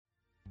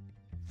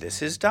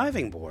This is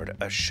Diving Board,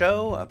 a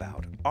show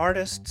about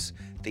artists,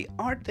 the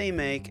art they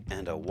make,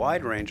 and a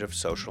wide range of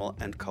social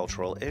and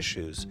cultural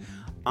issues.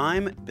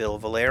 I'm Bill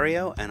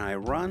Valerio, and I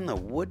run the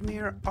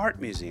Woodmere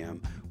Art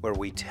Museum, where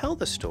we tell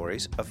the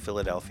stories of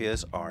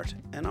Philadelphia's art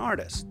and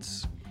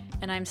artists.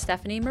 And I'm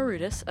Stephanie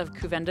Marutis of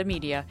Cuvenda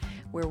Media,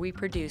 where we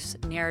produce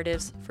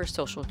narratives for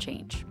social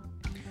change.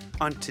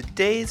 On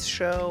today's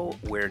show,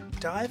 we're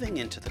diving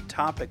into the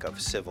topic of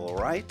civil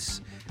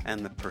rights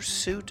and the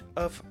pursuit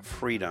of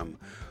freedom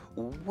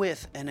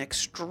with an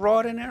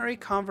extraordinary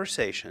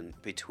conversation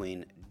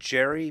between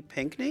Jerry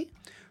Pinkney,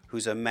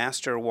 who's a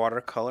master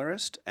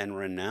watercolorist and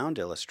renowned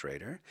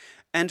illustrator,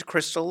 and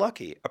Crystal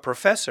Luckey, a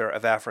professor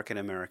of African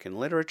American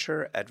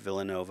literature at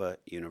Villanova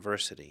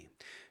University.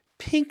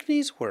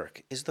 Pinkney's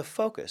work is the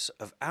focus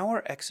of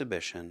our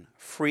exhibition,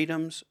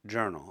 Freedom's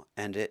Journal,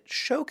 and it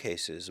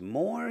showcases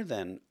more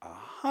than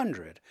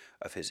 100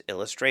 of his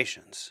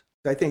illustrations.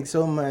 I think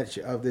so much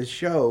of this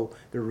show,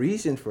 the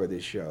reason for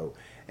this show,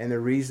 and the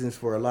reasons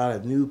for a lot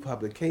of new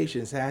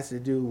publications has to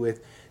do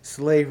with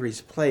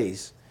slavery's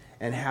place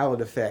and how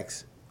it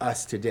affects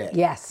us today.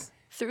 Yes.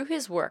 Through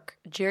his work,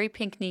 Jerry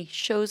Pinkney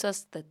shows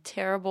us the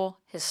terrible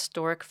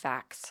historic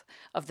facts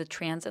of the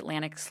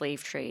transatlantic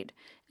slave trade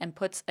and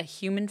puts a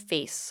human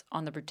face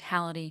on the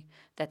brutality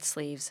that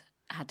slaves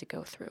had to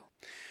go through.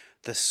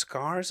 The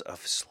scars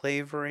of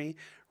slavery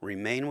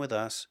remain with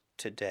us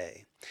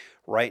today.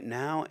 Right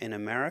now in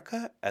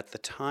America, at the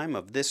time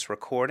of this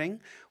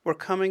recording, we're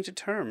coming to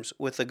terms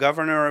with the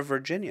governor of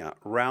Virginia,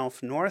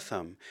 Ralph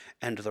Northam,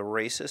 and the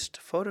racist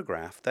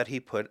photograph that he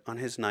put on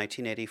his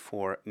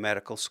 1984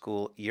 medical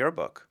school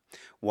yearbook.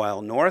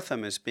 While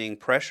Northam is being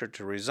pressured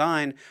to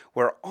resign,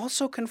 we're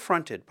also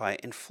confronted by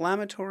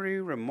inflammatory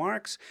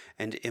remarks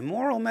and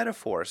immoral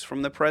metaphors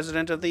from the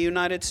President of the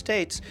United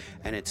States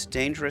and its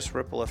dangerous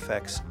ripple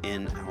effects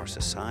in our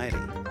society.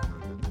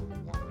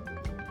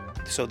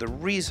 So the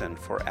reason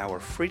for our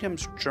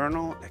Freedom's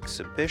Journal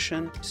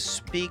exhibition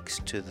speaks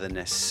to the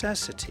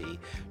necessity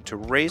to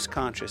raise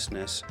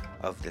consciousness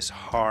of this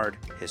hard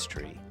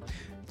history.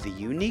 The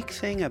unique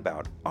thing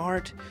about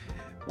art,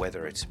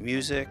 whether it's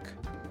music,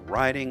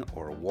 writing,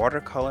 or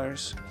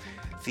watercolors,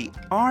 the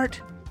art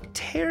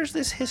tears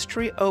this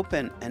history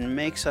open and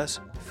makes us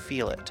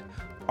feel it.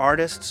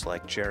 Artists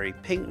like Jerry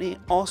Pinkney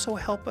also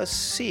help us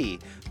see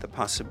the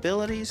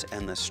possibilities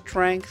and the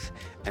strength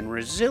and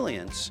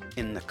resilience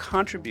in the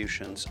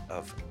contributions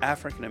of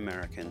African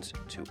Americans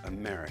to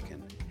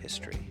American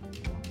history.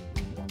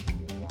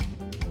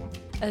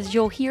 As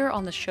you'll hear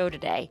on the show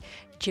today,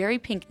 Jerry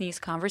Pinkney's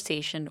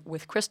conversation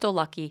with Crystal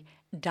Luckey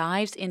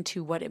dives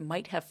into what it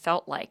might have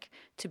felt like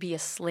to be a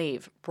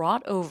slave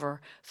brought over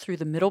through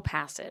the Middle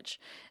Passage.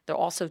 They'll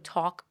also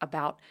talk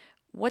about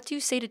what do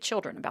you say to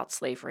children about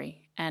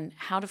slavery and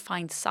how to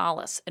find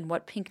solace in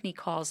what Pinkney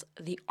calls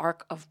the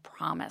arc of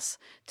promise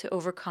to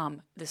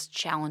overcome this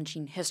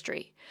challenging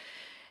history.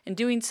 In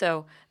doing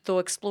so, they'll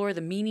explore the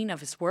meaning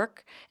of his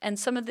work and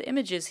some of the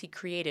images he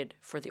created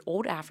for The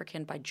Old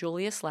African by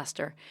Julius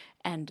Lester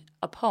and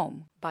a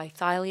poem by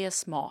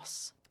Thylias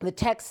Moss. The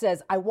text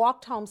says, I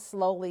walked home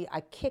slowly.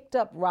 I kicked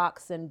up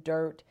rocks and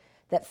dirt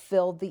that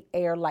filled the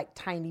air like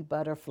tiny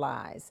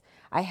butterflies.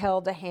 I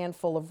held a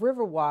handful of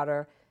river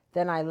water.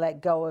 Then I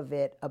let go of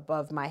it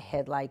above my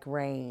head like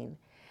rain.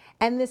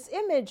 And this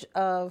image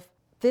of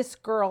this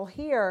girl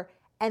here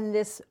and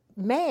this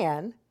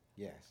man,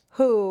 Yes.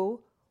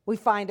 who we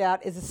find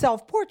out is a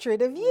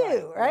self-portrait of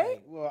you,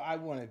 right? Well, I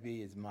Want to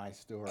Be is my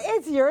story.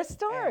 It's your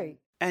story.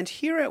 And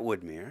here at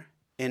Woodmere,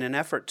 in an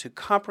effort to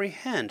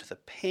comprehend the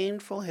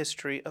painful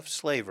history of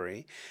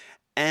slavery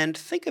and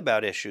think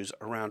about issues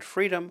around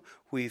freedom,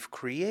 we've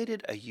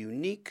created a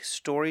unique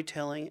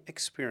storytelling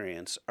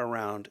experience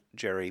around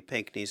Jerry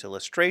Pinkney's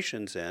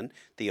illustrations in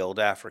The Old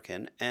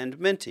African and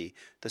Minty,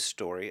 the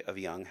story of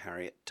young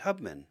Harriet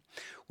Tubman.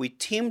 We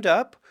teamed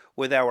up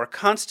with our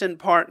constant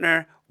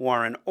partner,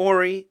 Warren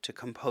Ory, to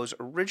compose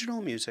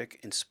original music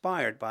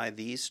inspired by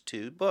these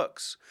two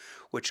books,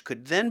 which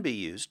could then be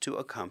used to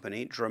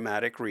accompany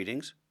dramatic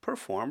readings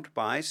performed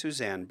by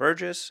Suzanne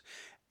Burgess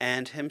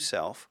and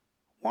himself,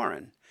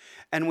 Warren.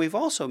 And we've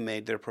also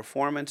made their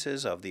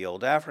performances of The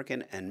Old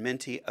African and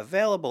Minty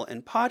available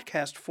in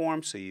podcast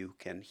form so you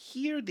can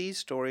hear these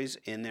stories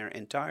in their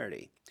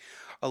entirety,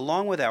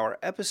 along with our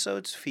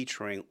episodes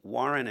featuring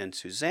Warren and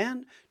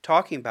Suzanne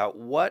talking about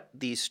what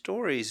these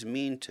stories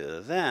mean to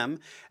them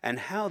and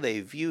how they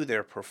view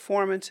their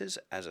performances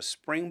as a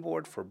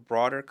springboard for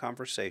broader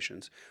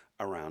conversations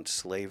around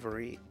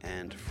slavery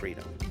and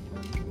freedom.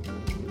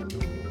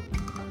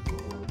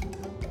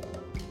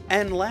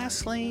 And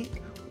lastly,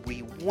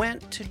 we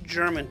went to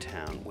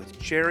Germantown with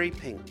Jerry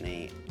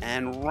Pinkney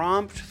and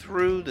romped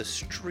through the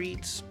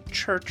streets,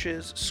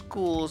 churches,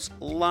 schools,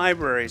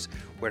 libraries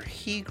where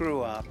he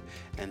grew up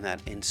and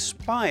that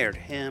inspired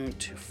him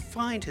to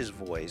find his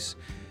voice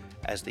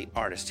as the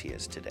artist he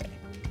is today.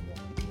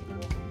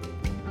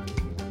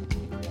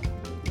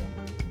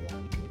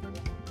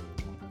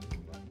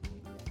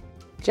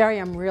 Jerry,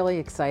 I'm really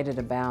excited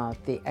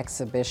about the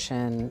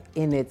exhibition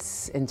in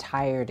its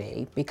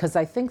entirety because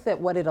I think that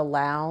what it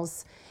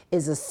allows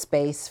is a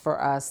space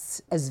for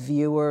us as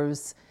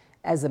viewers,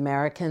 as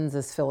Americans,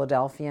 as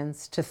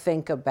Philadelphians, to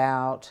think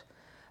about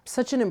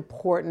such an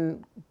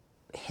important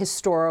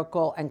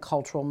historical and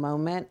cultural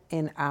moment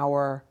in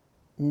our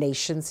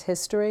nation's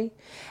history.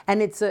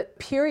 And it's a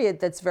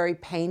period that's very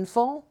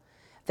painful,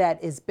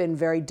 that has been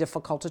very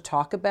difficult to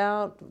talk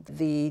about,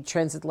 the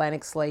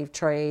transatlantic slave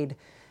trade,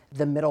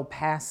 the Middle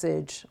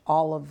Passage,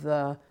 all of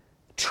the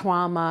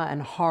trauma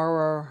and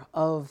horror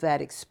of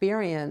that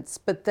experience.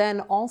 But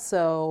then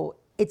also,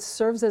 it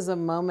serves as a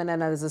moment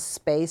and as a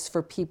space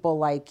for people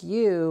like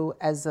you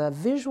as a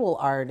visual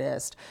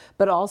artist,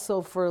 but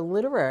also for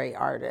literary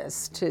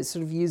artists to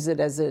sort of use it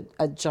as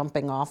a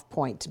jumping off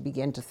point to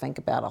begin to think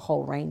about a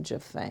whole range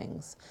of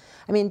things.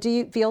 I mean, do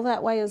you feel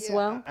that way as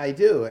well? I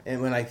do.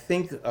 And when I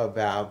think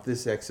about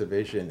this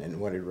exhibition and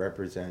what it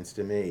represents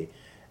to me,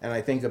 and I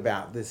think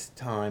about this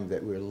time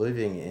that we're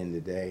living in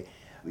today,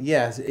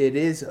 yes, it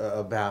is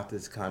about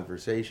this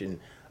conversation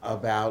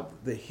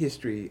about the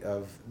history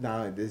of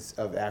not only this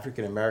of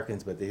African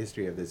Americans, but the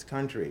history of this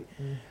country.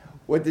 Mm-hmm.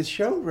 What the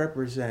show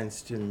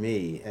represents to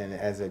me, and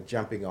as a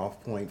jumping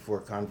off point for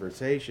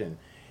conversation,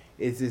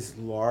 is this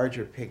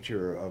larger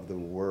picture of the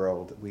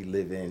world we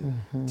live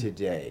in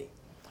today.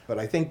 But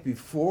I think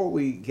before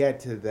we get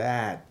to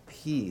that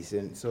piece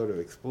and sort of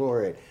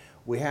explore it,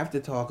 we have to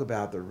talk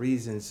about the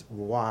reasons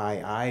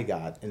why I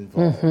got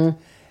involved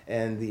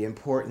and the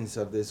importance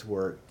of this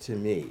work to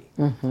me.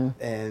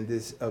 And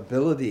this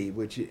ability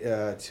which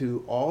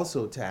to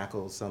also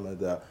tackle some of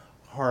the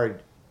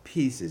hard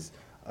pieces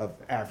of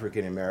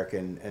African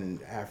American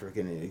and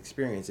African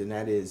experience, and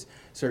that is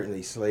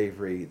certainly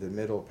slavery, the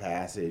Middle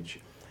Passage,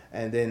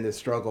 and then the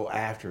struggle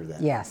after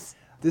that. Yes.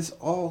 This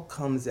all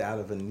comes out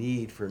of a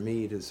need for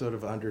me to sort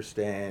of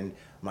understand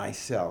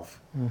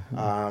myself,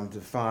 to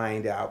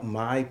find out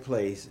my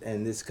place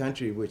in this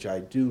country, which I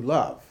do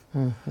love.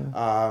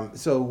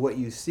 So what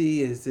you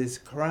see is this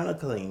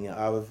chronicling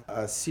of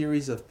a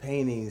series of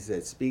paintings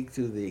that speak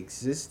to the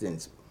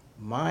existence,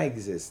 my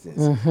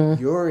existence,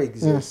 your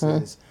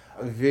existence,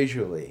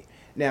 visually.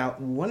 Now,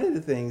 one of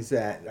the things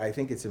that I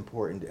think it's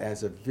important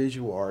as a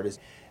visual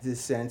artist,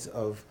 this sense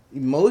of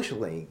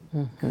emotionally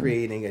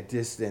creating a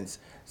distance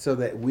so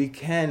that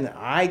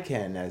I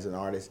can, as an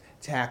artist,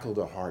 tackle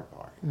the hard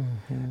part,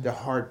 the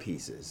hard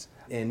pieces.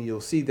 And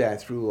you'll see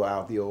that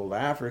throughout the Old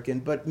African,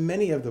 but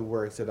many of the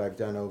works that I've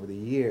done over the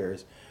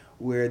years,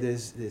 where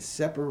there's this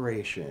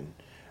separation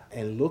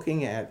and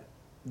looking at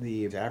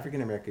the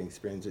African American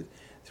experiences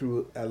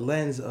through a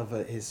lens of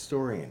a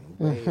historian,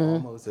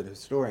 almost a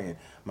historian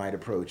might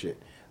approach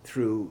it,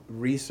 through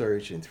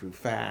research and through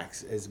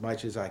facts as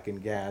much as I can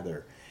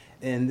gather.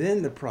 And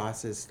then the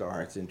process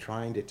starts in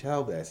trying to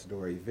tell that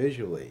story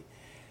visually,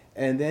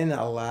 and then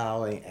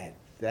allowing at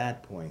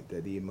that point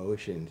that the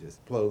emotion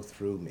just flow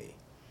through me.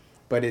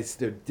 But it's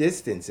the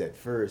distance at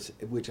first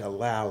which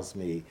allows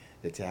me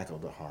to tackle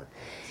the hard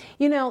parts.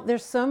 You know,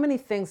 there's so many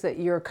things that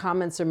your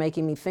comments are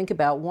making me think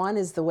about. One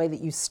is the way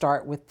that you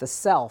start with the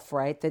self,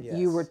 right? That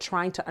you were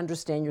trying to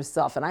understand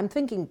yourself. And I'm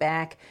thinking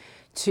back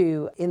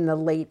to in the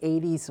late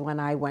 80s when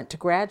I went to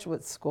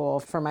graduate school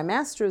for my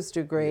master's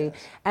degree,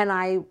 and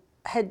I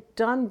had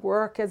done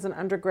work as an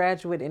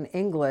undergraduate in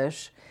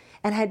English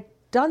and had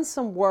done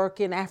some work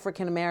in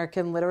African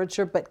American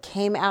literature, but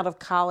came out of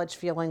college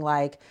feeling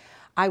like,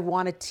 I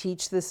want to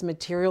teach this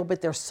material,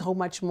 but there's so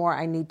much more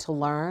I need to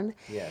learn.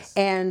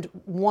 And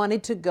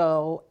wanted to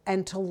go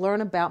and to learn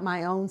about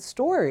my own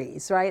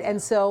stories, right?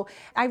 And so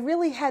I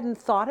really hadn't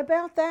thought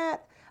about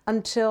that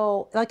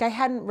until, like, I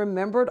hadn't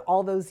remembered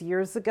all those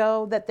years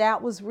ago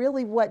that was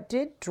really what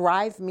did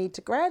drive me to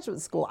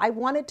graduate school. I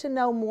wanted to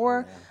know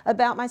more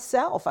about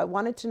myself. I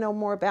wanted to know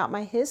more about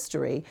my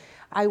history.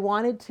 I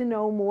wanted to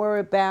know more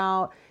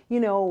about,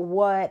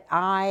 what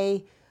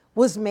I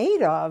was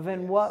made of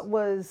and what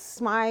was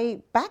my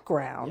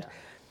background.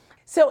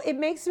 So it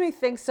makes me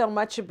think so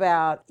much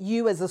about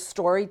you as a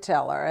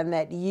storyteller, and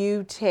that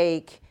you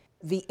take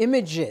the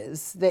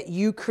images that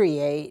you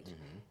create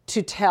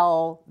to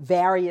tell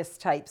various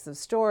types of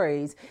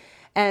stories.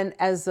 And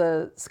as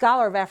a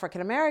scholar of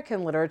African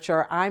American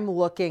literature, I'm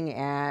looking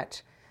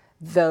at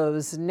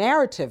those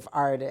narrative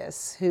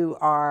artists who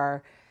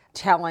are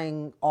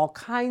telling all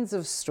kinds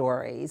of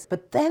stories.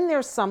 But then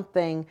there's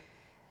something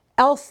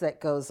else that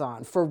goes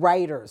on for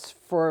writers,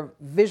 for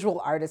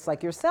visual artists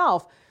like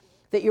yourself,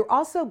 that you're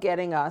also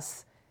getting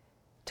us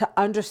to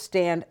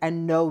understand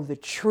and know the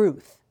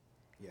truth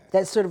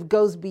that sort of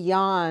goes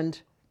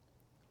beyond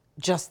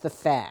just the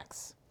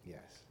facts.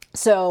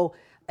 So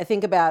I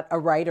think about a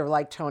writer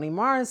like Toni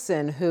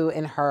Morrison, who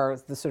in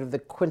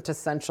the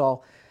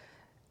quintessential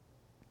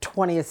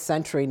 20th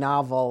century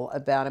novel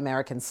about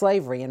American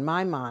slavery, in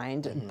my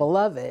mind,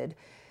 Beloved,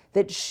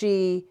 that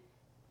she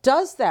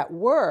does that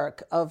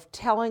work of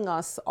telling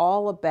us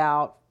all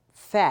about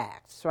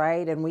facts,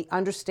 right? And we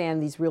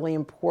understand these really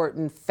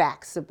important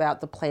facts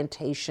about the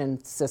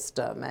plantation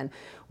system. And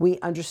we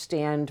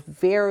understand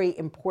very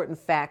important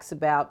facts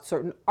about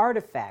certain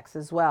artifacts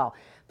as well.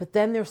 But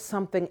then there's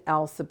something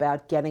else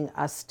about getting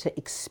us to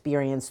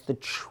experience the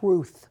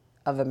truth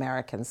of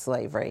American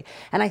slavery.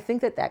 And I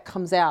think that that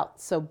comes out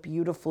so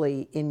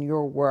beautifully in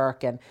your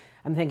work. And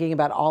I'm thinking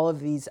about all of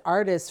these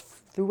artists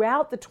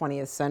throughout the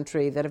 20th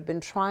century that have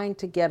been trying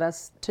to get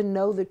us to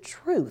know the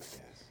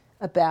truth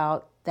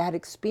about that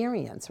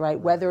experience, right?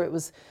 Whether it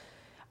was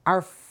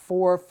our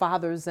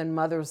forefathers and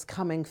mothers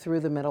coming through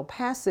the Middle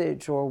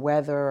Passage, or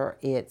whether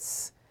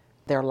it's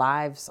their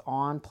lives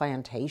on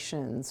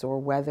plantations, or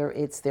whether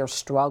it's their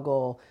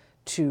struggle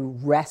to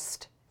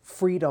wrest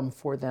freedom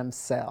for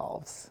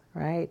themselves,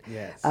 right?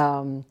 Yes.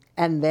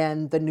 And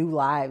then the new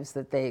lives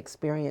that they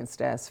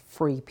experienced as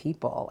free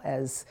people,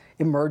 as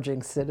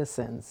emerging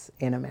citizens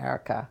in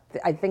America.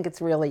 I think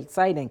it's really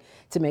exciting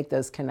to make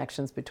those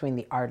connections between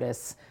the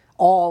artists,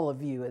 all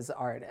of you as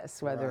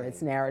artists, whether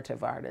it's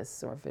narrative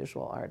artists or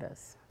visual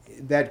artists.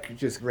 That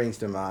just brings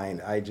to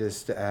mind, I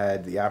just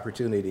had the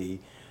opportunity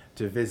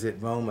to visit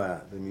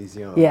MoMA, the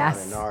Museum of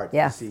Modern Art,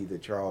 to see the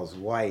Charles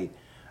White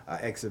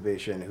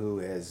exhibition, who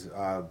has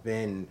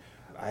been,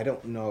 I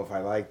don't know if I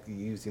like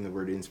using the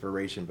word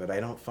inspiration, but I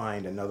don't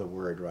find another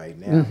word right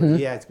now. But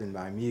he has been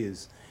my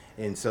muse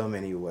in so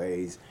many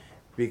ways,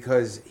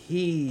 because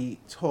he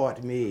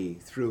taught me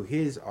through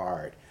his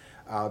art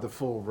the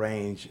full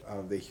range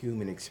of the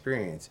human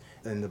experience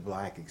and the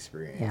Black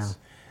experience.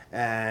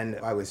 And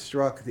I was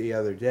struck the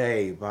other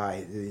day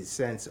by the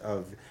sense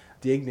of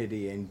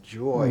dignity and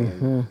joy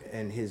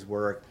in his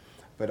work,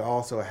 but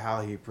also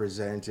how he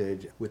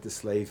presented with the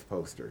slave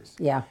posters.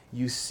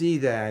 You see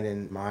that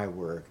in my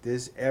work,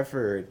 this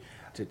effort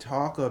to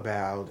talk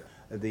about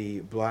the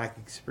Black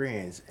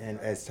experience. And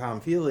as Tom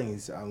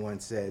Feelings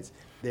once says,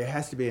 there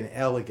has to be an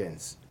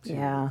elegance to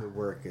the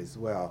work as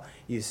well.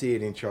 You see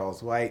it in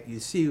Charles White. You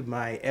see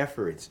my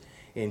efforts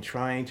in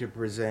trying to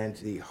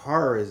present the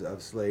horrors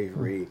of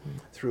slavery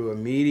through a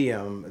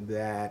medium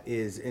that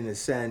is, in a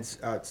sense,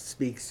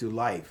 speaks to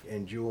life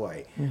and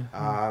joy.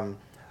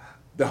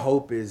 The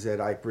hope is that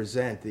I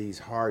present these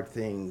hard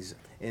things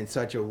in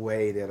such a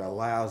way that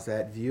allows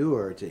that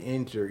viewer to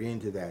enter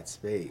into that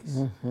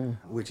space,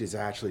 which is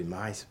actually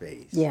my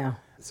space.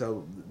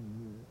 So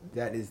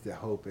that is the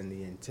hope and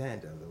the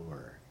intent of the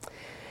work.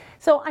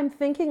 So I'm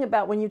thinking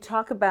about when you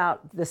talk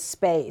about the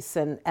space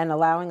and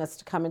allowing us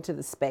to come into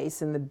the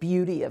space and the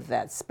beauty of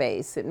that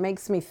space, it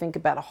makes me think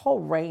about a whole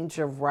range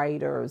of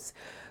writers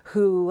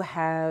who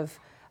have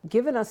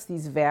given us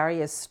these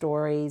various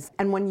stories.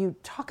 And when you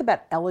talk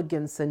about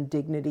elegance and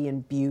dignity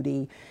and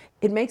beauty,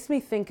 it makes me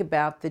think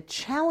about the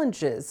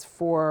challenges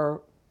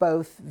for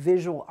both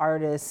visual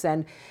artists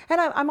and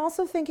I'm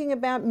also thinking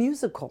about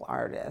musical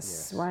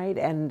artists, right?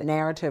 And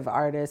narrative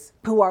artists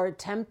who are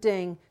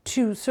attempting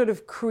to sort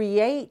of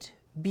create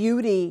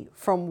beauty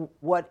from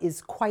what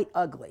is quite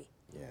ugly.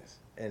 Yes,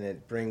 and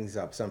it brings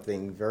up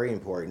something very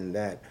important,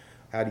 that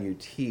how do you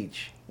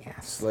teach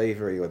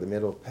slavery or the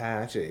Middle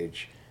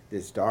Passage,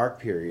 this dark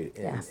period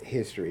in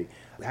history,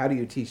 how do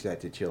you teach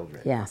that to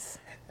children?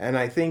 And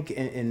I think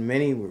in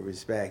many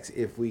respects,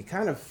 if we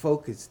kind of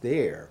focus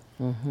there,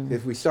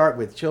 if we start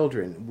with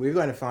children, we're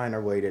going to find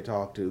our way to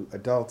talk to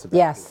adults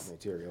about this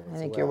material as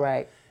I think you're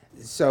right.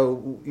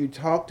 So you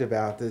talked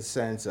about this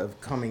sense of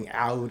coming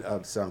out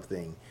of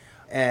something.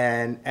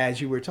 And as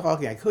you were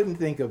talking, I couldn't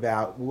think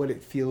about what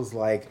it feels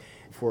like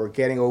for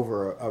getting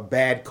over a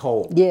bad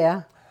cold.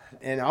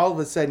 And all of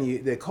a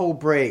sudden, the cold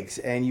breaks,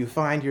 and you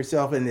find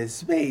yourself in this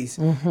space,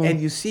 and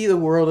you see the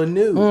world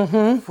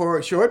anew for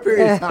a short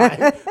period of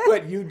time,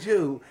 but you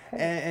do.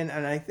 And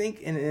I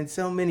think in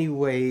so many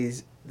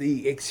ways,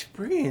 the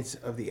experience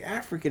of the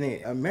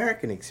African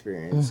American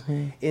experience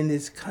in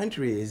this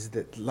country is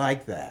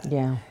like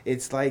that.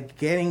 It's like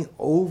getting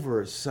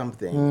over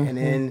something, and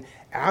then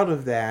out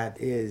of that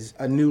is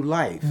a new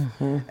life.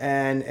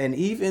 And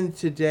even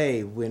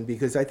today,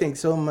 because I think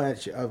so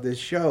much of this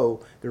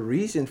show, the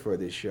reason for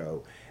this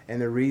show,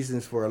 and the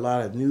reasons for a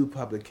lot of new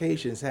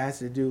publications has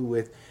to do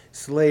with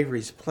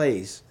slavery's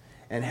place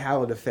and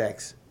how it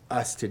affects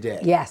us today.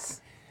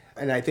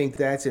 And I think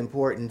that's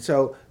important.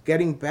 So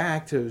getting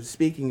back to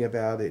speaking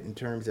about it in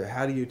terms of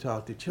how do you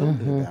talk to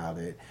children about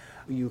it,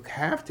 you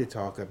have to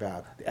talk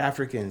about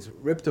Africans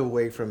ripped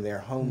away from their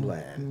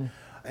homeland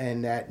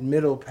and that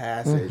Middle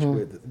Passage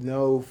with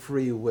no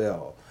free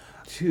will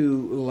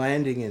to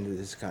landing into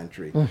this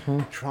country,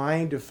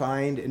 trying to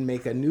find and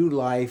make a new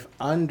life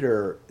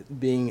under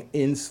being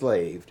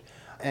enslaved,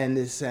 and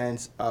this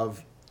sense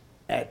of,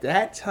 at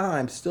that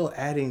time, still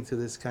adding to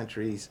this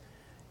country's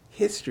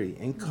history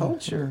and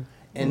culture.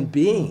 And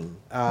being,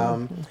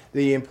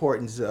 the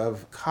importance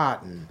of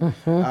cotton.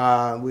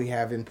 We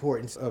have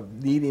importance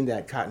of needing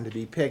that cotton to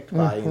be picked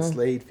by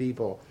enslaved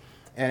people,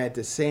 and at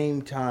the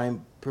same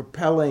time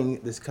propelling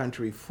this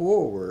country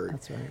forward,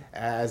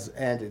 and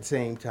at the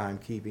same time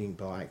keeping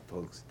Black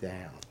folks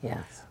down.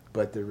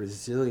 But the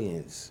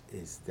resilience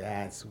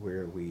that's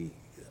where we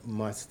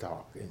must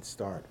talk and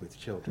start with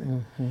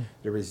children.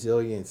 The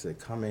resilience of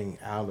coming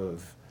out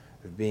of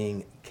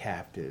being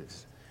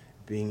captives,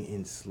 being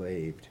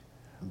enslaved,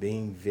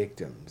 being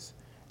victims,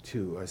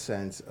 to a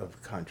sense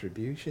of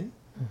contribution.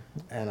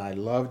 And I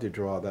love to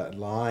draw that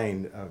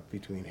line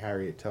between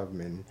Harriet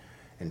Tubman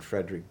and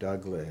Frederick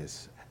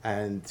Douglass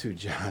and to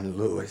John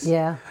Lewis.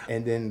 Yeah.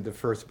 And then the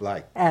first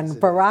black And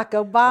president, Barack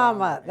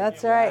Obama. That's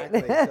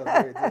Exactly. right.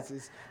 So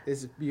there's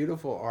this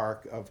beautiful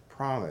arc of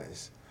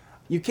promise.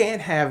 You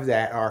can't have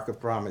that arc of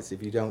promise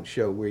if you don't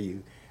show where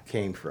you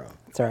came from.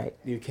 That's right.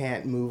 You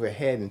can't move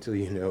ahead until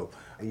you know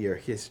your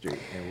history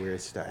and where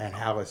it started and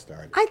how it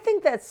started. I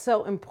think that's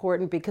so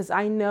important because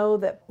I know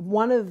that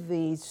one of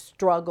the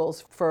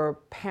struggles for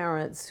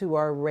parents who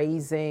are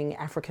raising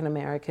African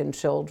American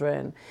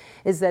children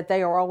is that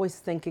they are always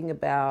thinking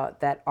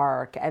about that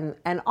arc. And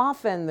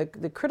often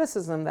the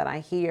criticism that I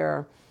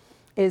hear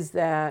is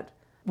that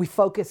we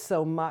focus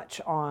so much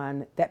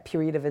on that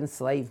period of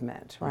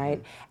enslavement,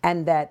 right?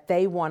 And that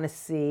they want to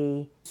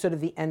see sort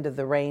of the end of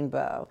the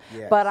rainbow.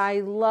 Yes. But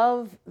I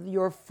love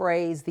your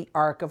phrase, the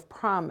arc of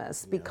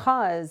promise,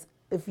 because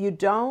if you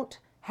don't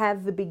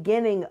have the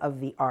beginning of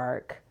the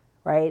arc,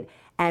 right,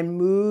 and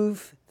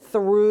move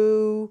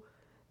through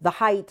the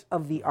height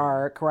of the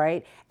arc,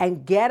 right,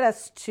 and get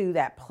us to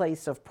that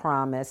place of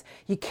promise,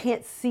 you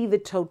can't see the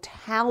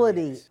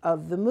totality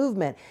of the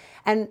movement.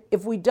 And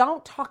if we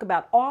don't talk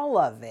about all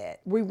of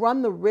it, we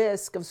run the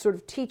risk of sort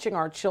of teaching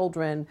our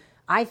children,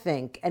 I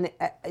think,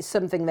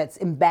 something that's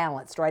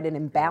imbalanced, right,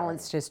 an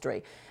imbalanced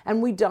history.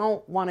 And we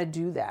don't want to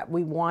do that.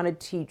 We want to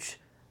teach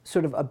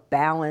sort of a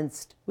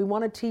balanced, we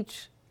want to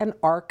teach an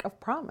arc of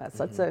promise.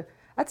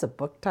 That's a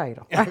book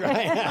title.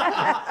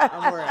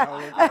 I'm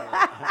worried.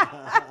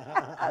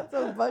 That's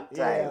a book title.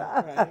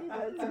 Yeah,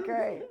 right. That's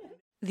great.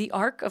 The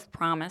Arc of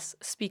Promise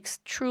speaks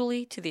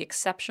truly to the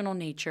exceptional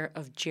nature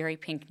of Jerry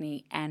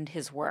Pinkney and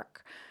his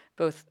work.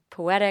 Both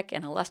poetic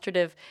and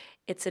illustrative,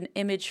 it's an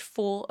image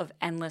full of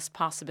endless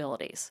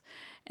possibilities.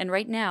 And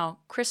right now,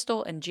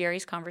 Crystal and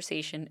Jerry's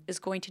conversation is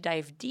going to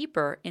dive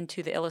deeper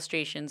into the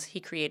illustrations he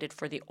created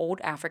for The Old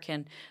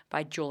African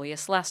by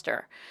Julius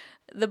Lester.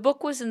 The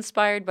book was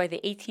inspired by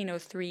the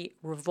 1803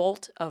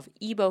 revolt of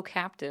Igbo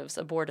captives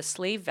aboard a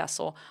slave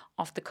vessel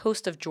off the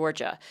coast of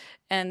Georgia,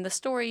 and the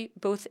story,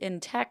 both in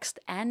text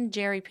and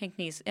Jerry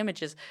Pinkney's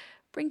images,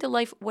 bring to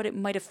life what it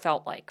might have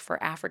felt like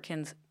for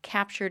Africans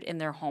captured in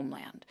their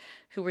homeland,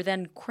 who were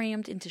then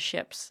crammed into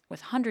ships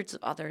with hundreds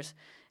of others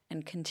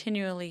and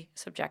continually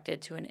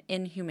subjected to an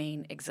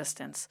inhumane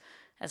existence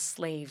as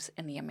slaves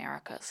in the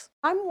Americas.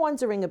 I'm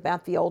wondering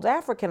about The Old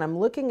African. I'm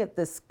looking at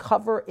this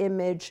cover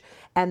image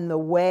and the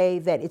way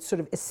that it sort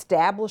of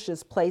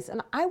establishes place.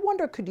 And I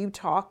wonder, could you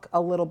talk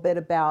a little bit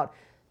about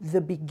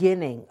the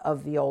beginning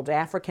of The Old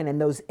African and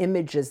those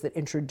images that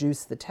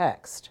introduce the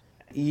text?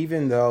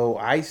 Even though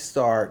I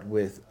start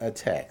with a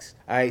text,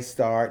 I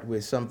start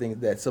with something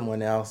that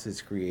someone else has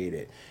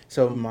created.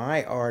 So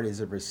my art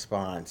is a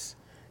response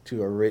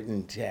to a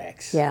written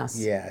text. Yes.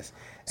 Yes.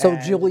 So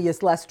And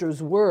Julius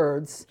Lester's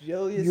words,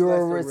 Julius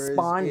you're Lester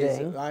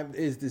responding.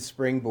 is the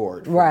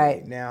springboard for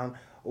Right. me. Now,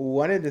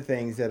 one of the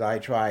things that I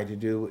try to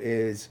do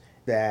is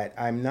that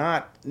I'm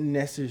not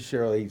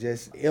necessarily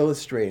just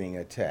illustrating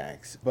a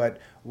text, but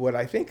what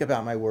I think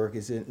about my work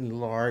is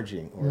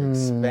enlarging or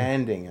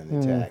expanding on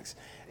the text.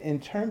 In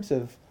terms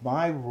of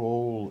my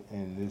role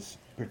in this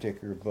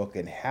particular book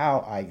and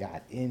how I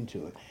got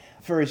into it,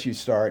 first you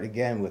start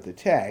again with the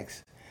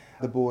text.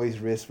 The boy's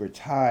wrists were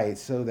tied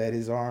so that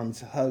his arms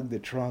hugged the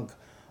trunk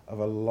of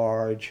a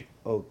large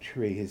oak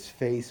tree. His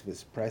face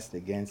was pressed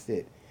against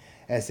it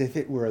as if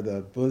it were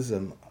the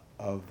bosom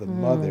of the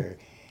mother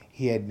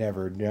he had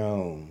never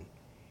known.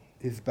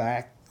 His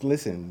back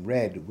glistened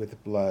red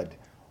with blood.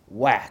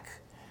 Whack!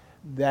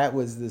 That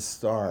was the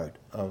start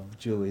of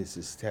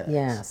Julius's text.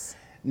 Yes.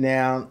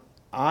 Now,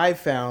 I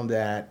found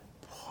that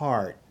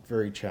part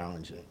very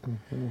challenging.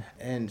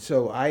 And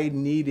so I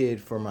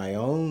needed for my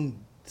own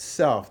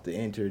self to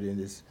enter in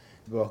this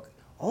book,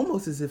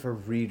 almost as if a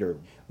reader,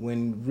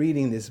 when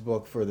reading this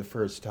book for the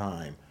first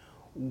time,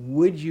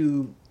 would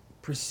you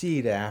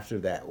proceed after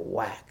that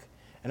whack?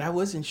 And I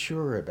wasn't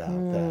sure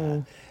about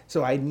that.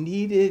 So I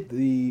needed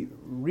the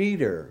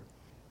reader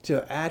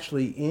to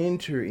actually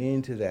enter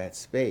into that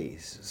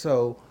space.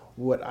 So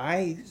what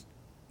I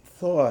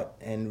thought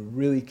and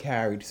really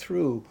carried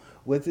through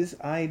was this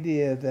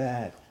idea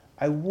that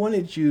I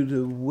wanted you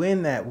to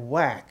win that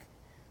whack.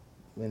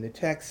 When the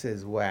text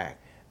says whack,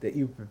 that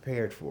you're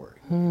prepared for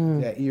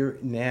it, that you're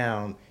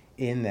now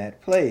in that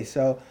place.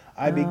 So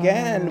I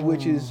began,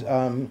 which is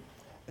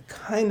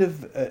kind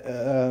of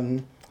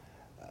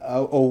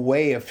a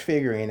way of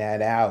figuring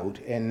that out,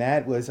 and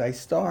that was I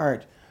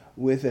start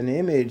with an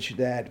image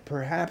that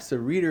perhaps the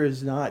reader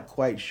is not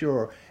quite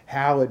sure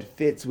how it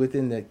fits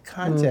within the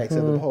context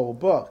of the whole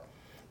book.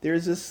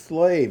 There's a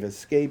slave,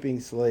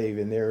 escaping slave,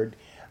 and there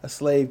are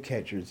slave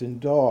catchers and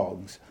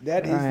dogs.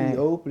 That is Right. the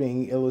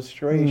opening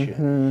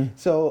illustration.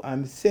 So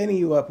I'm setting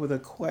you up with a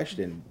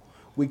question.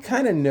 We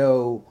kind of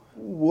know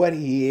what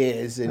he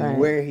is and Right.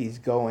 where he's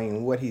going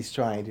and what he's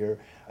trying to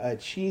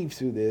achieve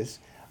through this,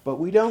 but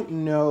we don't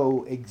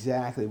know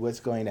exactly what's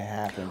going to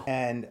happen.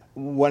 And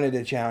one of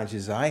the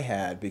challenges I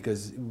had,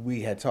 because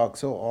we had talked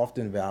so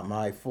often about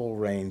my full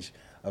range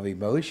of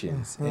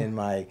emotions in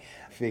my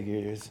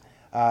figures,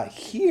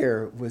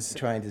 here was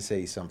trying to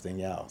say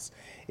something else.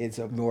 It's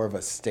more of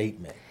a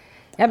statement.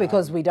 Yeah,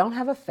 because we don't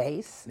have a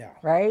face, No.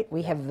 right?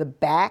 We have the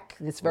back,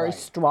 this very Right.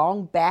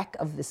 strong back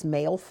of this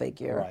male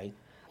figure. Right.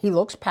 He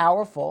looks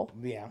powerful,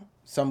 Yeah,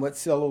 somewhat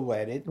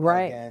silhouetted.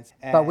 right? Against,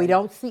 But we and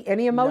don't see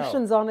any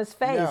emotions on his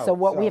face. No, So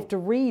what we so- have to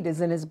read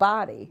is in his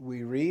body.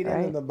 We read Right.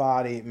 into the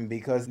body, and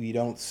because you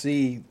don't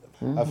see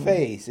a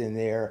face in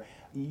there,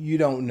 you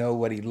don't know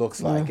what he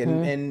looks like.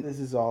 And this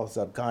is all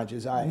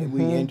subconscious.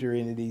 We enter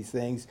into these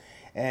things,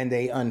 and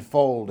they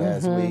unfold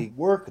as we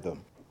work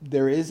them.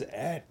 There is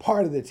a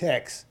part of the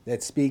text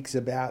that speaks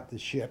about the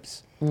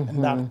ships and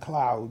about the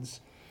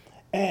clouds.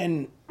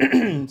 And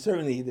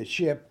certainly the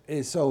ship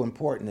is so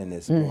important in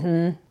this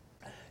book.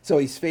 So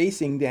he's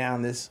facing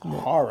down this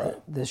horror.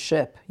 The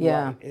ship,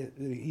 yeah. Right.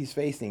 He's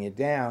facing it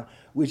down,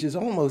 which is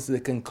almost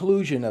the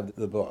conclusion of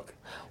the book.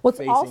 What's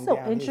Facing also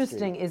down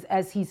interesting history. is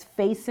as he's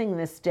facing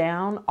this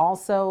down,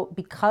 also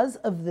because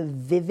of the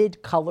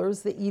vivid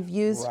colors that you've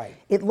used, Right.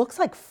 it looks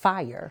like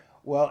fire.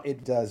 Well,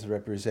 it does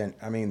represent,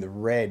 the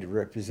red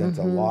represents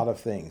a lot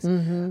of things.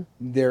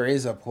 There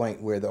is a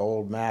point where the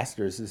old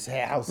master's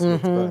house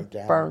gets burnt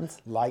down. Burns.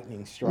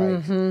 Lightning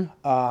strikes.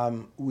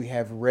 We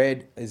have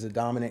red as a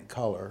dominant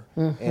color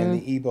in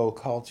the Igbo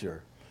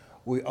culture.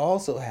 We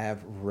also have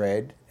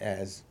red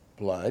as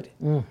blood.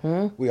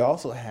 We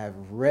also have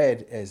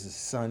red as the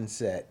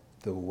sunset,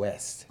 the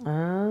west.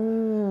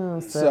 Oh,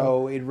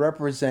 So it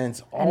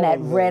represents all and that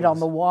of red on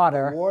those. the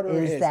water,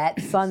 The is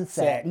that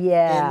sunset. set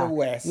Yeah. in the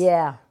west.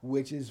 Yeah.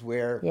 Which is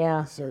where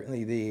Yeah.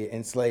 certainly the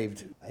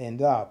enslaved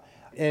end up.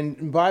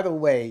 And by the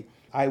way,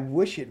 I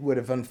wish it would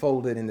have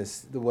unfolded in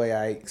the way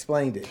I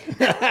explained it.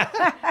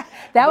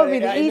 That would be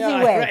the easy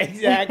way. Right,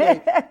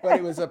 exactly. But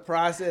it was a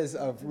process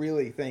of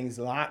really things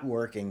not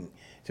working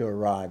to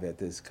arrive at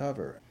this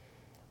cover.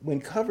 When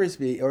covers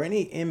or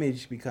any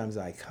image becomes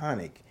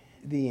iconic,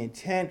 the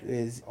intent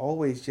is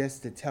always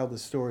just to tell the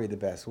story the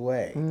best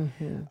way.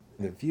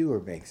 The viewer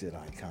makes it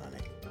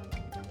iconic.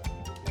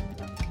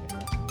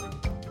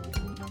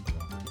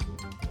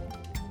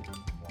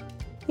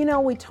 You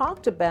know, we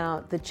talked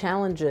about the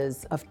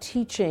challenges of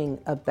teaching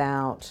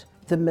about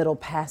the Middle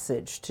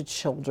Passage to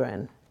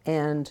children.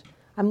 And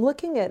I'm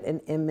looking at an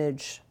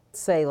image,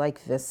 say,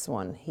 like this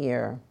one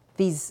here.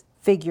 These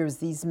figures,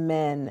 these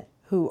men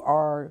who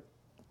are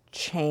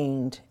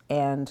chained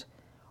and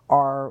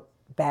are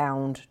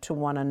bound to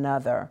one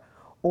another.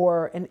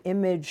 Or an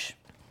image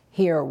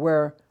here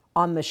where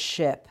on the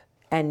ship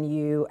and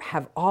you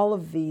have all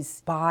of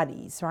these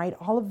bodies, right?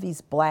 All of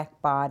these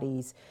black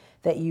bodies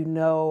that you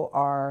know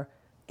are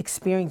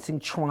experiencing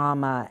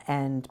trauma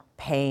and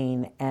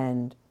pain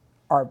and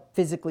are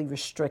physically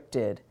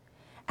restricted.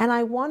 And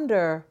I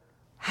wonder,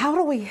 how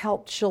do we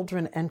help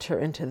children enter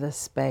into this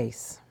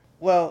space?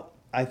 Well,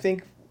 I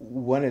think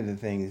one of the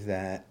things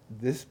that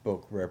this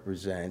book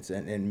represents,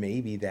 and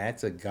maybe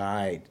that's a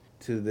guide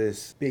to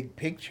this big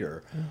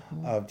picture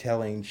of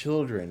telling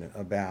children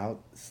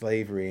about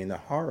slavery and the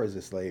horrors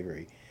of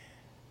slavery.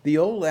 The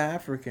old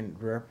African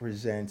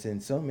represents in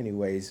so many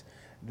ways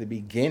the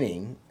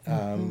beginning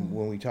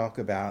when we talk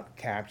about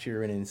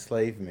capture and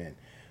enslavement.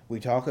 We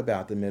talk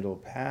about the Middle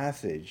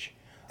Passage,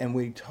 and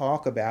we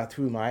talk about,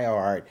 through my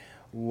art,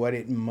 what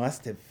it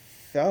must have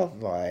felt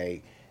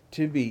like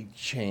to be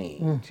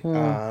chained,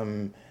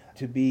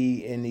 to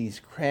be in these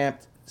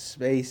cramped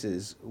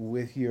spaces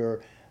with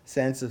your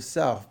sense of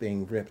self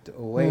being ripped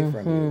away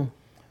from you.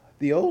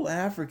 The old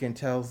African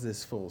tells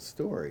this full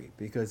story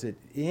because it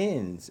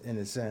ends, in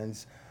a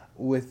sense,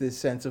 with this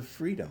sense of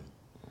freedom,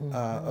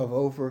 of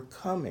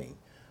overcoming,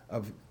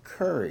 of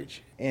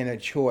courage, and a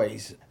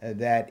choice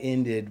that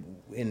ended,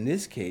 in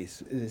this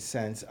case, the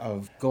sense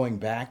of going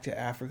back to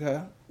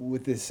Africa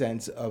with this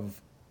sense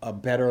of a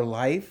better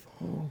life,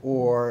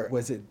 or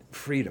was it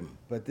freedom?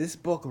 But this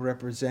book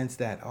represents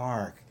that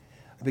arc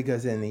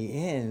because in the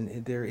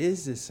end, there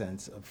is this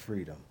sense of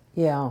freedom.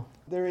 Yeah.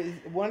 There is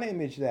one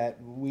image that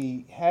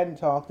we hadn't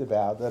talked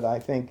about that I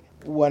think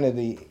one of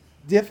the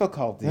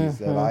difficulties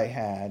that I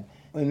had,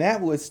 and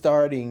that was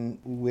starting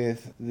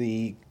with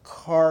the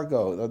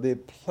cargo, or the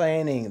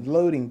planning,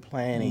 loading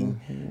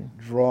planning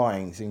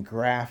drawings and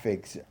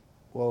graphics.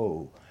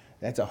 Whoa,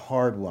 that's a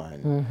hard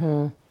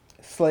one.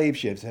 Slave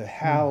ships,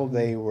 how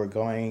they were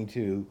going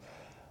to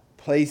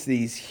place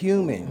these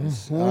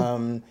humans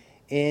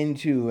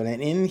into an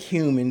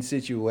inhuman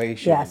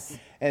situation. Yes.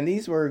 And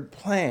these were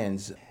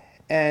plans.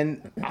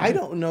 And I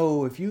don't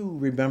know if you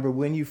remember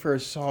when you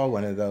first saw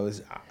one of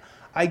those.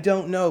 I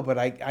don't know, but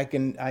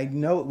I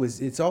know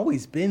it's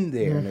always been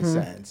there in a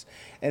sense.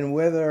 And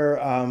whether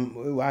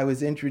I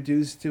was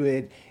introduced to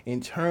it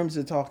in terms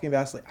of talking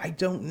about slavery, I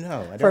don't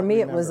know. For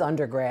me, it was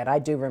undergrad. I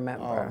do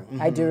remember.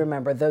 I do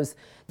remember those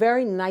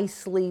very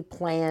nicely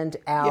planned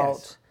out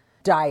Yes.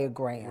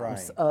 diagrams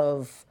Right.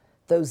 of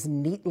those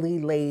neatly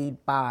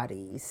laid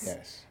bodies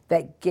Yes.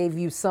 that gave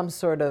you some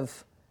sort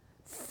of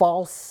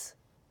false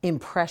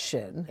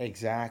impression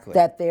Exactly.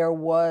 that there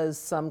was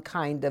some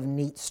kind of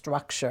neat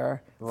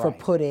structure for Right.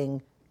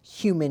 putting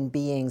human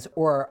beings,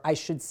 or I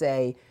should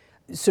say,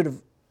 sort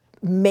of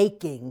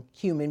making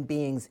human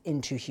beings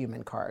into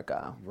human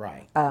cargo.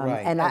 Right.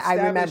 And I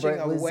remember it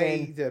Establishing was a way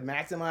in, to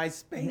maximize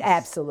space.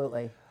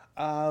 absolutely.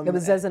 It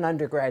was as an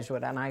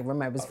undergraduate, and I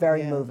remember it was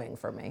very yeah. moving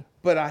for me.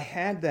 But I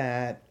had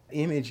that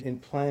image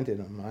implanted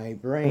on my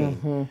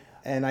brain.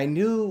 And I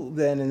knew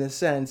then, in a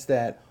sense,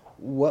 that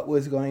what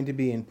was going to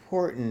be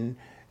important,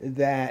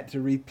 that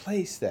to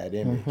replace that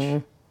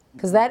image.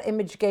 Because that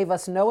image gave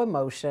us no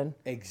emotion.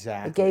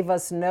 Exactly. It gave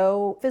us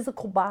no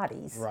physical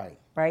bodies. Right,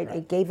 Right? right.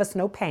 It gave us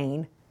no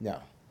pain. No.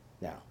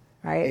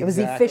 Right? It was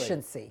Exactly.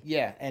 efficiency.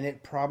 Yeah, and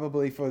it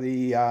probably for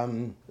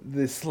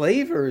the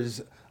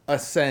slavers a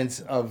sense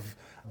of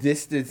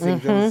distancing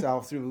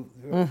themselves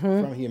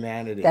from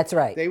humanity. That's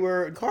right. They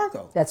were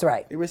cargo. That's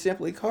right. They were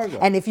simply cargo.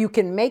 And if you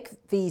can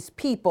make these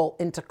people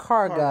into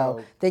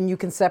cargo, then you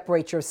can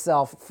separate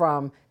yourself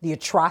from the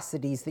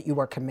atrocities that you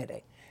are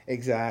committing.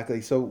 Exactly.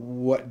 So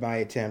what my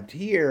attempt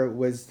here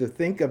was to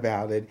think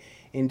about it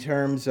in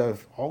terms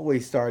of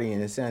always starting,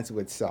 in a sense,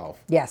 with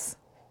self. Yes,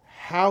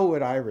 How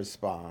would I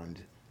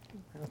respond?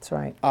 that's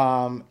right.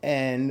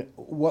 And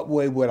what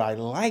way would I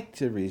like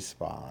to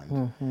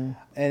respond? And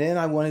then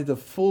I wanted the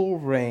full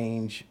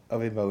range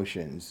of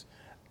emotions,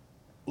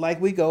 like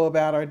we go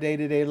about our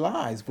day-to-day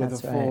lives with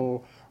That's a right.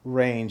 full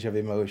range of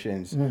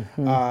emotions,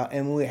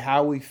 and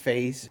how we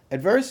face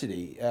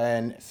adversity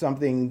and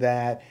something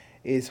that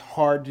is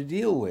hard to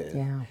deal with.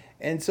 Yeah.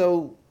 And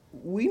so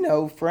we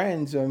know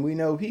friends and we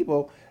know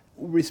people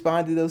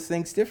respond to those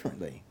things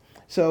differently.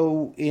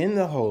 So in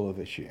the whole of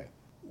a ship,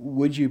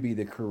 would you be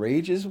the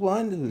courageous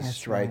one who's That's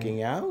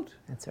striking out?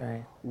 That's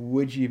right.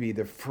 Would you be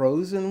the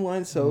frozen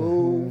one,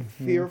 so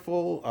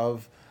fearful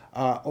of,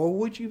 or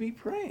would you be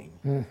praying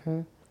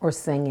Or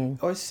singing.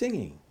 or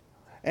singing,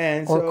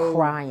 and Or so,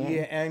 crying.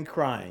 Yeah, and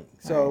crying.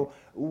 So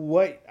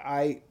what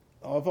I've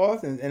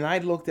often, and I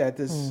looked at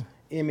this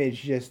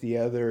image just the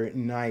other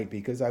night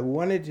because I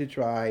wanted to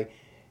try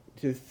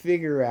to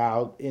figure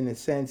out, in a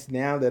sense,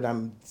 now that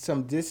I'm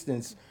some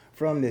distance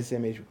from this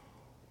image,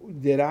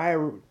 did I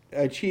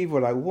achieve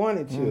what I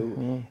wanted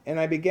to? And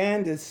I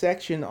began to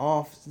section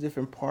off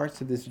different parts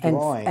of this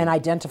drawing And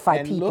identify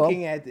and people.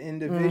 looking at the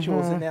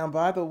individuals. And now,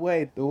 by the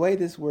way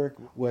this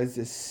worked was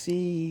to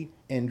see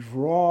and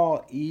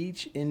draw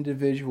each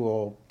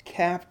individual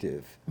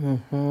captive.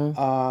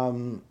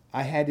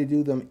 I had to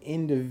do them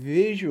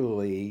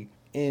individually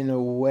in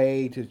a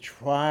way to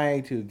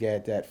try to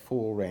get that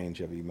full range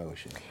of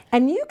emotion.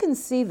 And you can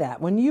see that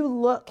when you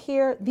look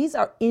here, these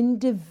are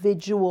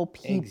individual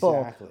people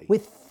Exactly.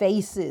 with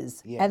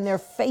faces, Yes. and their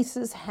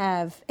faces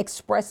have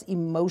express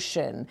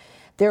emotion.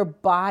 Their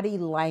body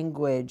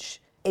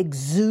language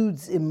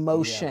exudes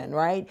emotion,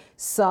 right?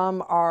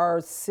 Some are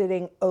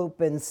sitting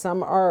open,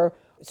 some are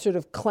sort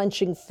of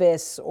clenching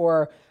fists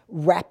or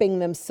wrapping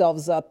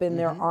themselves up in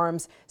their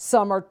arms.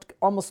 Some are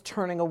almost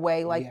turning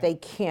away like they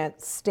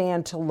can't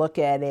stand to look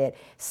at it.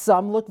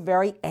 Some look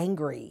very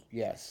angry.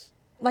 Yes.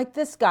 Like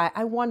this guy,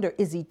 I wonder,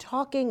 is he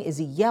talking? Is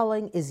he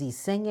yelling? Is he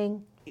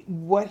singing?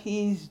 What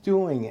he's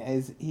doing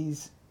is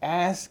he's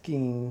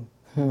asking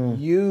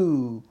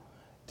you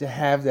to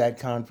have that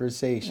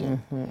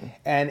conversation.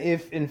 And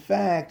if, in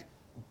fact,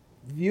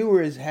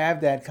 viewers have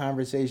that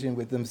conversation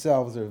with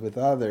themselves or with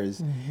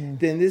others,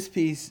 then this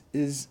piece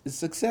is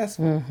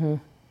successful.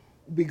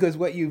 Because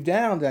what you've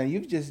done,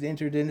 you've just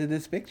entered into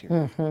this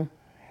picture.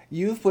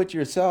 You've put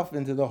yourself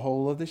into the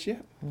whole of the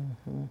ship.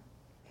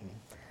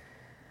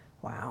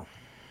 Wow.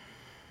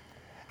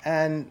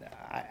 And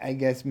I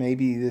guess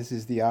maybe this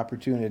is the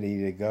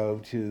opportunity to go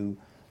to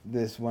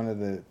this one of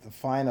the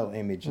final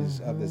images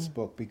of this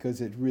book,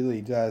 because it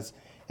really does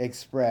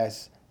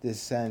express this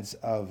sense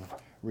of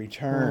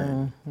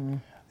return.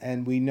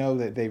 And we know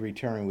that they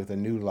return with a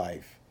new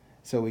life.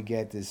 So we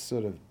get this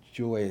sort of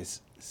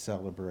joyous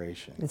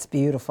celebration. It's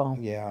beautiful.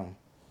 Yeah.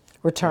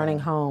 Returning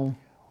home.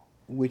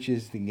 Which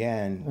is,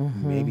 again,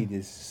 maybe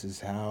this is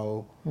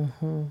how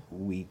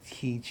we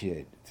teach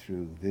it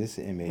through this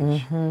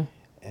image.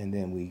 And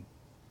then we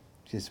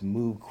just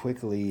move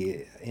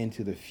quickly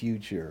into the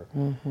future.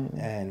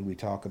 And we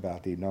talk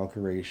about the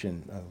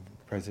inauguration of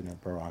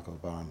President Barack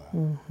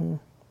Obama.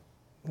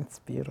 It's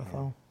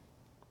beautiful.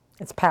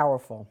 It's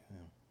powerful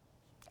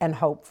and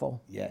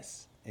hopeful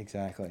Yes,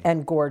 exactly.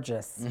 and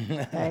gorgeous.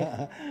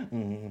 Right?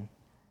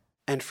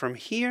 And from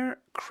here,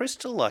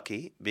 Crystal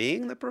Lucky,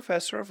 being the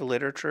professor of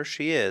literature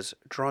she is,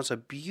 draws a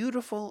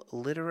beautiful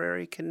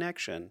literary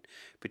connection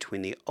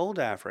between the Old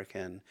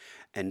African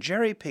and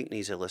Jerry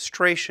Pinkney's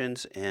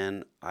illustrations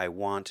in I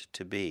Want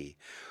to Be,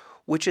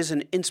 which is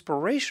an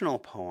inspirational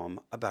poem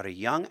about a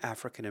young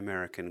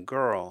African-American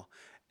girl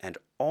and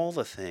all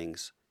the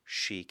things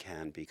she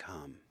can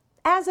become.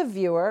 As a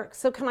viewer,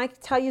 so can I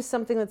tell you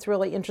something that's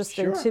really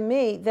interesting Sure. to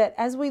me? That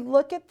as we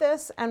look at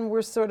this and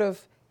we're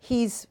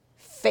he's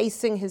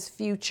facing his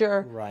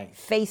future, Right.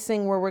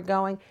 facing where we're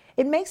going,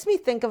 it makes me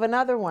think of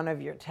another one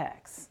of your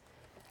texts.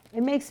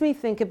 It makes me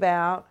think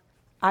about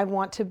I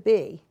want to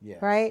be,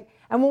 Yes. right?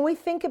 And when we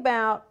think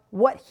about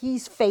what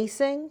he's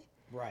facing,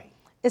 Right.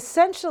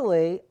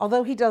 essentially,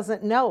 although he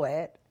doesn't know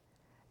it,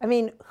 I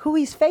mean, who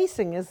he's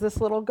facing is this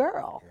little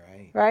girl,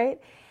 right?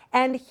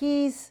 And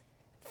he's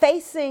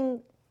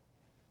facing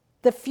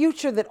the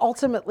future that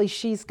ultimately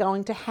she's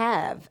going to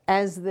have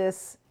as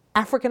this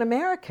African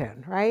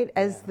American, right?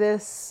 As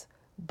this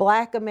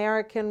Black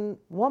American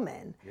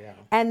woman. Yeah.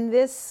 And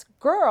this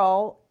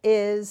girl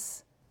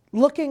is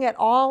looking at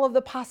all of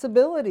the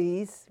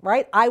possibilities,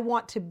 right? I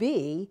want to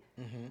be,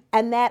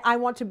 and that I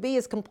want to be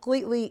is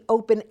completely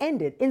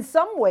open-ended. In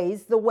some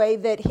ways, the way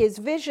that his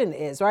vision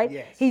is, right?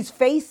 Yes. He's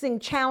facing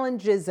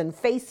challenges and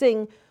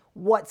facing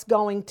what's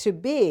going to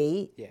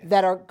be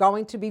that are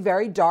going to be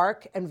very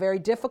dark and very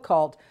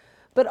difficult.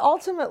 But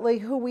ultimately,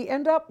 who we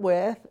end up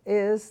with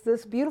is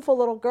this beautiful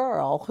little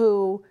girl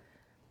who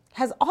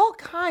has all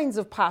kinds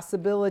of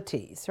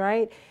possibilities,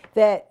 right?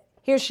 That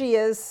here she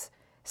is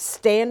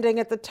standing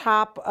at the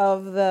top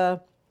of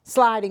the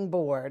sliding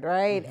board,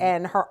 right?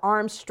 And her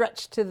arms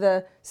stretched to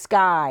the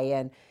sky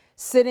and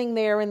sitting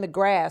there in the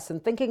grass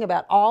and thinking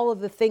about all of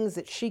the things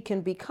that she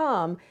can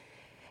become.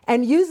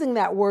 And using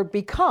that word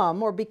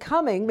become or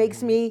becoming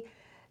makes me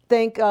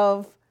think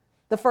of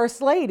the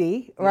First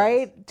Lady,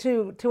 right?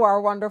 To our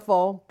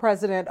wonderful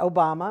President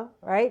Obama,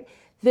 right?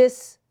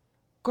 This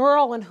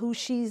girl and who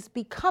she's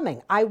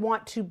becoming. I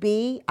want to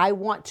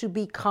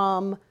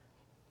become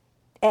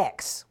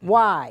X,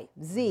 Y,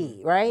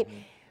 Z, right?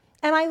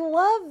 And I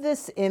love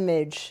this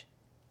image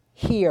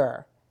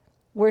here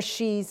where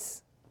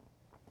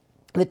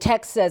the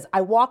text says,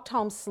 I walked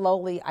home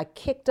slowly, I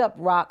kicked up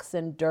rocks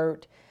and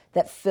dirt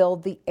that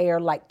filled the air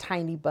like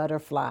tiny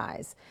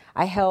butterflies.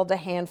 I held a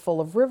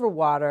handful of river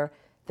water,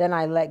 then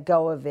I let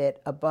go of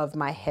it above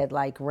my head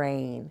like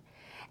rain.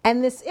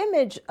 And this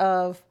image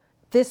of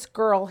this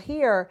girl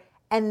here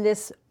and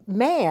this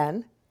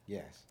man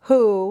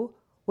who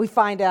we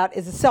find out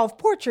is a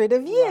self-portrait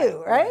of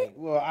you, right?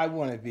 Well, I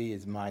Want to Be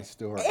is my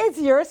story. It's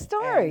your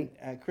story.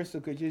 And,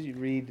 Crystal, could you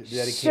read the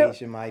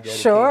dedication, my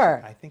dedication?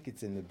 Sure. I think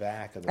it's in the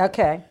back of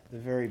the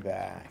very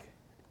back.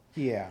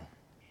 Yeah.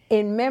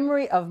 In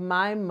memory of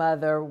my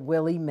mother,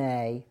 Willie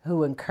Mae,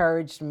 who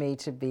encouraged me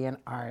to be an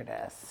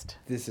artist.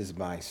 This is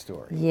my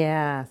story.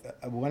 Yeah.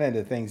 One of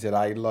the things that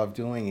I love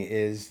doing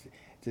is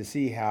to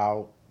see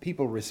how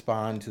people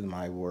respond to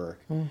my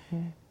work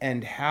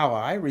and how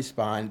I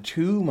respond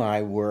to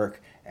my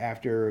work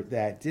after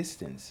that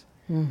distance.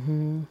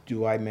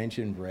 Do I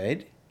mention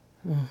red?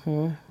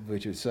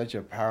 Which is such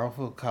a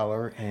powerful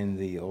color in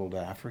the Old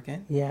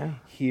African. Yeah.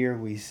 Here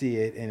we see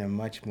it in a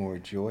much more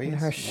joyous In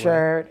her way.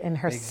 shirt, in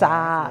her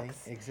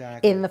socks,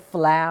 Exactly. in the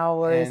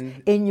flowers,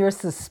 And- in your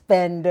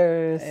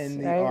suspenders.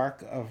 And the right?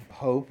 arc of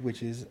hope,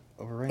 which is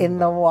a rainbow. In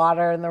the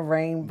water and the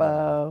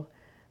rainbow,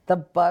 the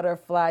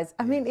butterflies.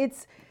 I mean,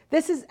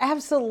 this is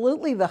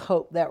absolutely the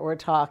hope that we're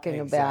talking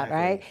about,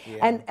 right?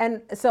 Yeah.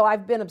 And so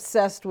I've been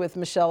obsessed with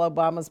Michelle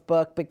Obama's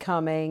book,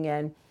 Becoming,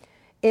 and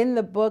in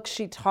the book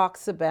she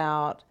talks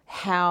about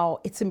how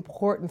it's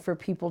important for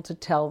people to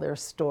tell their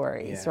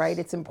stories, right?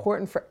 It's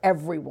important for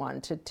everyone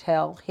to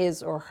tell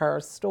his or her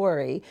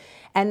story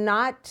and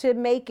not to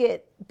make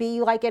it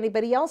be like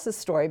anybody else's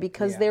story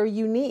because they're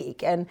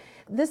unique. And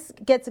this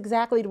gets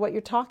exactly to what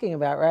you're talking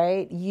about,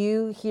 right?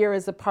 You here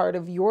as a part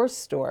of your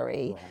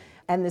story. Right.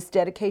 And this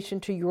dedication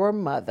to your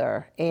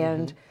mother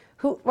and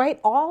who, right,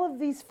 all of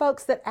these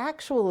folks that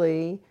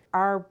actually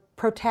are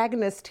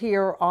protagonists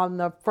here on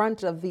the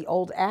front of the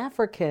Old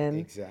African.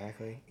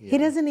 Exactly. Yeah. He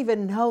doesn't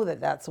even know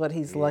that that's what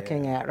he's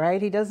looking at, right?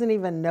 He doesn't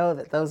even know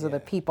that those are the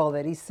people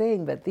that he's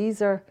seeing, but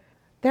they're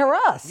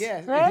us.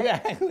 Yes, right?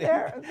 exactly.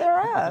 They're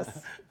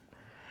us.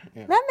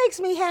 That makes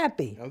me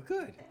happy. Oh,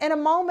 good. In a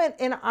moment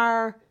in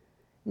our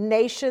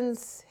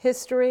nation's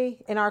history,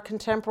 in our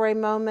contemporary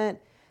moment,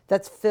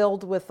 that's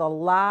filled with a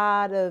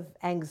lot of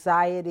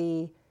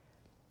anxiety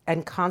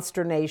and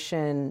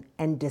consternation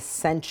and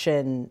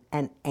dissension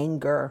and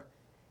anger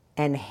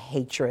and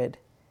hatred.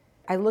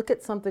 I look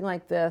at something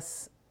like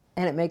this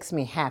and it makes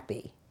me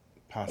happy.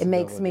 It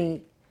makes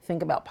me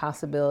think about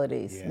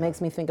possibilities. It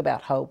makes me think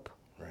about hope.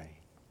 Right.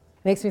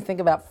 It makes me think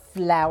about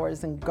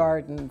flowers and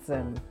gardens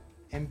and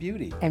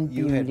beauty. And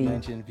beauty. You had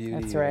mentioned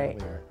beauty That's right.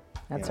 earlier.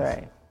 That's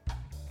right.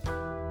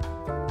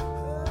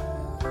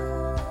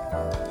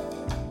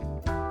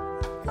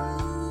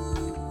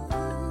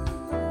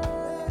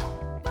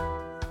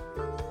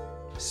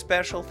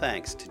 Special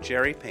thanks to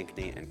Jerry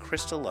Pinkney and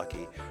Crystal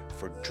Lucky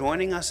for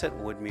joining us at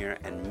Woodmere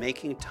and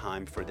making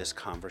time for this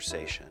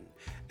conversation.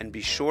 And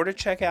be sure to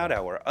check out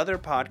our other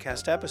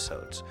podcast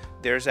episodes.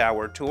 There's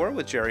our tour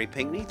with Jerry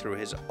Pinkney through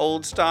his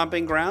old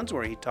stomping grounds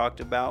where he talked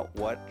about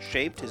what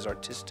shaped his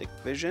artistic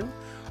vision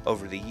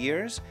over the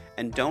years.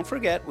 And don't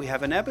forget, we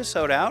have an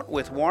episode out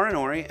with Warren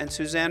Ory and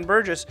Suzanne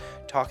Burgess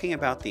talking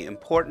about the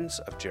importance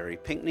of Jerry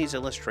Pinkney's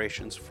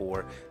illustrations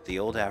for The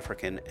Old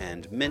African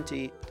and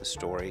Minty, the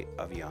story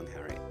of young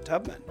Harriet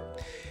Tubman.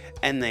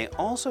 And they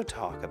also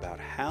talk about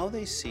how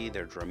they see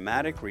their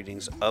dramatic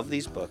readings of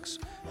these books,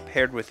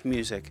 paired with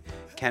music,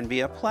 can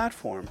be a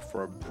platform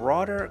for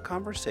broader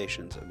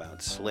conversations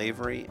about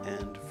slavery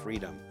and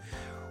freedom.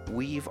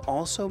 We've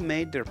also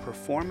made their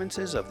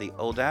performances of the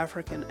Old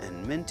African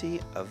and Minty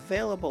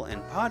available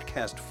in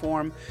podcast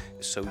form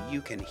so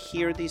you can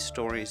hear these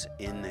stories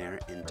in their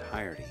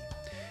entirety.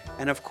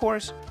 And of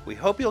course, we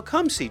hope you'll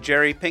come see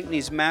Jerry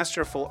Pinkney's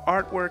masterful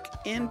artwork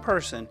in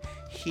person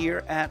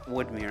here at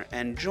Woodmere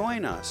and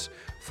join us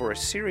for a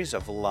series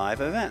of live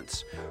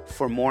events.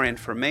 For more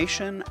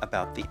information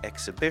about the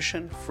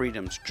exhibition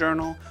Freedom's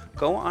Journal,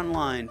 go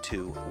online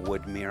to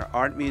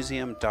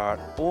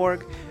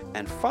woodmereartmuseum.org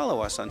and follow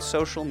us on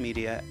social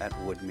media at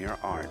Woodmere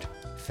Art.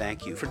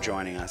 Thank you for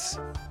joining us.